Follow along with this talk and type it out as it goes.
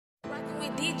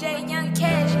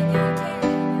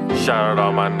Shout out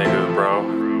all my niggas, bro.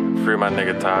 Free my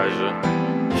nigga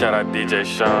Taja. Shout out DJ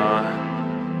Sean.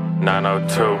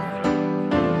 902.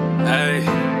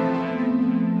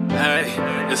 Hey,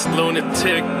 it's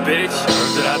Lunatic, bitch.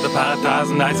 Did out the pot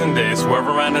 1,000 nights and days. Swerve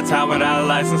around the town without a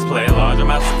license plate. Large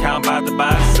amounts of count, about to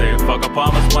buy a safe. Fuck up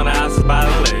almost 1 ounce by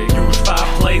the leg. Use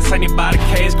 5 plates, I need by the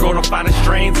case. Grow to find the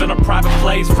strains in a private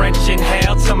place. French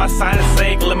inhale till my sinus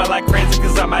sake. Limit like crazy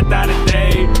cause I might die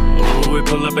today. Ooh, we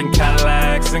pull up in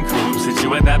Cadillacs and cruise. Hit you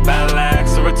with that battle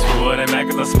axe or a tour. They mad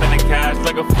cause I'm spending cash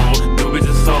like a fool. New bitch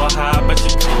is so high, but she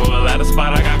cool. At a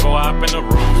spot I gotta go up in the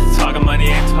roof. Talking money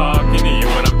ain't talking to you.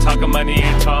 When I'm talking money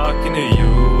ain't talking to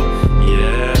you.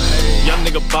 Yeah. Young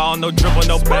nigga ball, no dribble,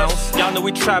 no bounce. Y'all know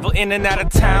we travel in and out of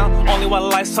town. Only one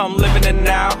life, so I'm living it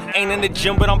now. Ain't in the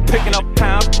gym, but I'm picking up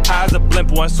pounds. High as a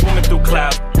blimp, one swimming through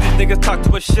clouds. These niggas talk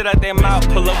to a shit out their mouth.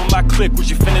 Pull up with my clique, what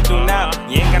you finna do now?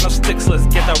 You ain't got no sticks, so let's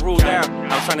get that rule down.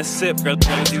 I'm tryna sip, girl,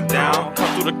 turn you down.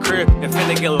 Come through the crib and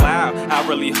finna get loud. I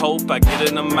really hope I get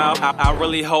in the mouth. I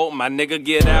really hope my nigga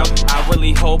get out. I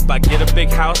really hope I get a big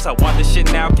house. I want this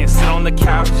shit now, can't sit on the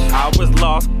couch. I was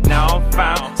lost, now I'm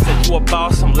found. Said you a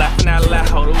boss, I'm laughing out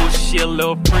loud. Ooh, shit, a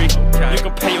little freak. You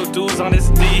can pay your dues on this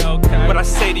D. But I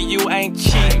say to you, I ain't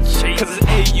cheap. Cause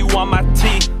it's AU on my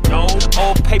teeth.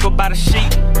 Old paper by the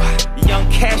sheet. Young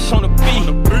cash on the beat.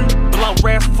 Blunt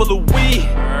wrap full of weed.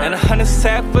 And 100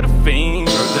 sack for the fiend.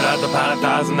 Did out the pot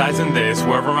 1,000 nights and days.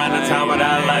 Swerve around the town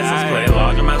without a license plate.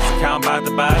 Large amounts of count, about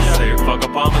to buy a safe. Fuck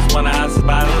up almost 1 ounce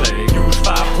by the leg. Use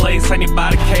 5 plates, I need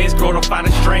by the case. Grow to find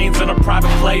the strains in a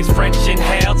private place. French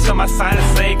inhale till my sinus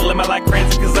sake. Limit like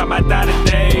crazy cause I might die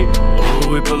today. Ooh,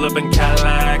 we pull up in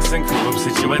Cadillacs and cruise.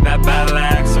 Hit you with that battle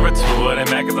axe or a tour. They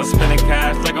mad cause I'm spending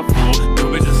cash like a fool.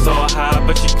 New bitch is so high,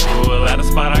 but she cool. At a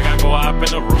spot I gotta go up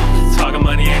in the roof. Talking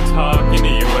money ain't talking to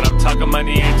you. When I'm talking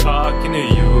money ain't talking to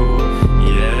you.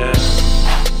 Yeah.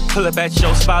 Pull up at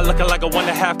your spot looking like a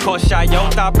 1.5 course shot. Yo,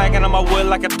 thought banging on my wood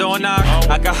like a doorknob.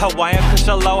 I got Hawaiian kush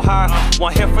aloha.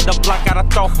 One hit for the block, gotta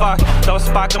throw fuck. Throw a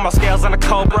spot on my scales on a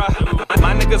cobra.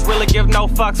 My niggas really give no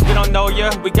fucks. We don't know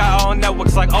ya. We got our own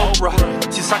networks like Oprah.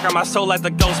 She sucking my soul like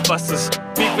the Ghostbusters.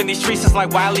 Beef in these streets is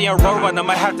like Wiley and Rowan. I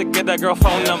might have to get that girl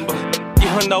phone number.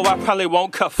 Even though I probably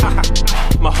won't cuff her.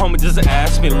 My homie just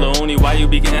asked me, Looney, why you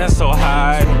be getting so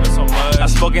high? I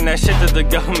spoken that shit that the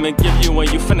government give you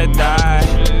when you finna die.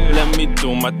 Let me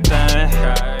do my thing,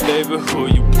 baby, who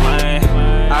you playing?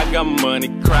 I got money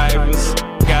cravings,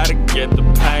 gotta get the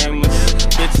payments.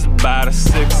 Bitches by the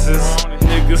 6s,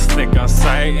 niggas think I'm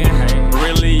Satan.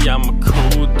 Really, I'm a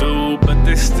cool dude, but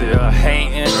they still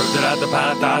hating. Did out the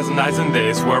pot 1,000 nights and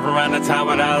days. Swerve around the town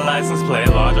without a license plate.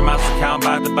 Large amounts of count,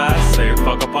 about to buy a safe.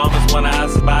 Fuck up almost 1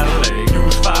 ounce by the leg.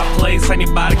 Use 5 plates, I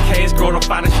need by the case. Grow to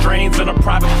find the strains in a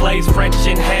private place. French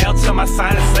inhale till my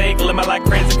sinus sake. Limit like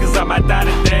crazy cause I might die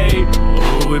today.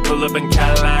 Ooh, we pull up in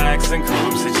Cadillacs and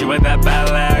cruise. Hit you with that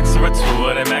battle axe or a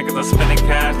tour. They mad cause I'm spending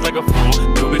cash like a fool.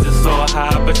 New bitch is so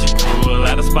high, but she cool.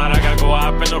 At a spot I gotta go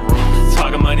up in the roof.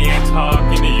 Talking money ain't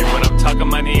talking to you. When I'm talking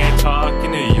money ain't talking